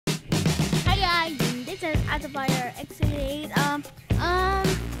at the fire X88.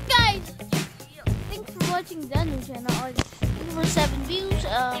 Guys, thanks for watching the new channel. Over 7 views.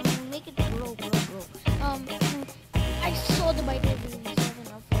 Make it grow. I saw the bite of 7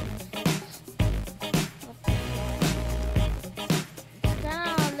 of it's kinda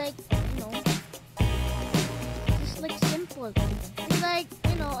like, just like simple. It's like,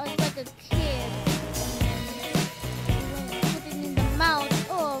 as like a kid, and then put it in the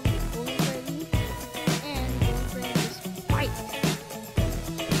mouth of Freddy and Freddy just fight.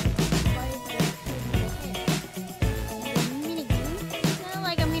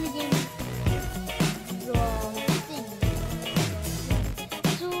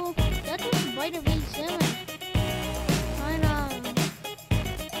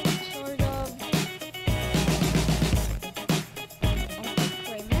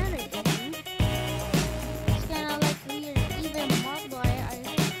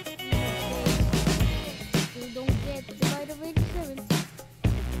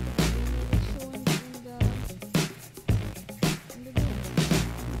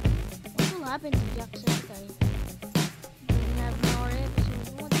 Happened to Jackson guys? Didn't have more episodes.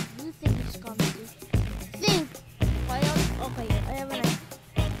 What do you think is coming to? Think. Okay, I have an idea.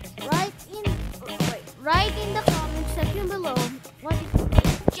 Write in the comment section below what is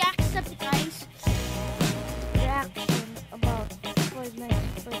Jacksepticeye's reaction about Five Nights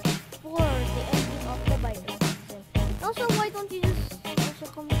at Freddy's for the ending of the Bible. Also, why don't you just also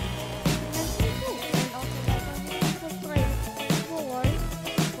comment too? And also why don't you subscribe for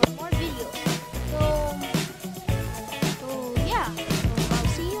more videos? I'll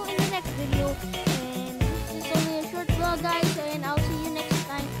see you in the next video, and this is only a short vlog, guys, and I'll see you next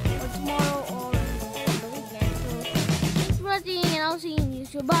time, or tomorrow, or on the weekend. So thanks for watching, and I'll see you in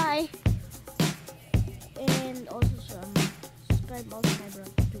YouTube. Bye. And also subscribe also my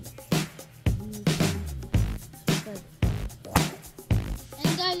brother too.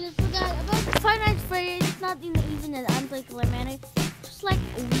 And guys, I forgot about Five Nights at Freddy's. It's not even an anticlimactic. It's just like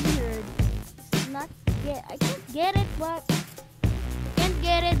weird. I can't get it, but I can't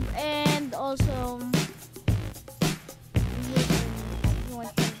get it, and also you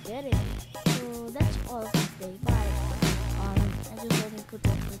can't get it. So that's all for today. Bye. I just want to put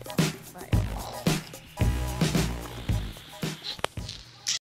that.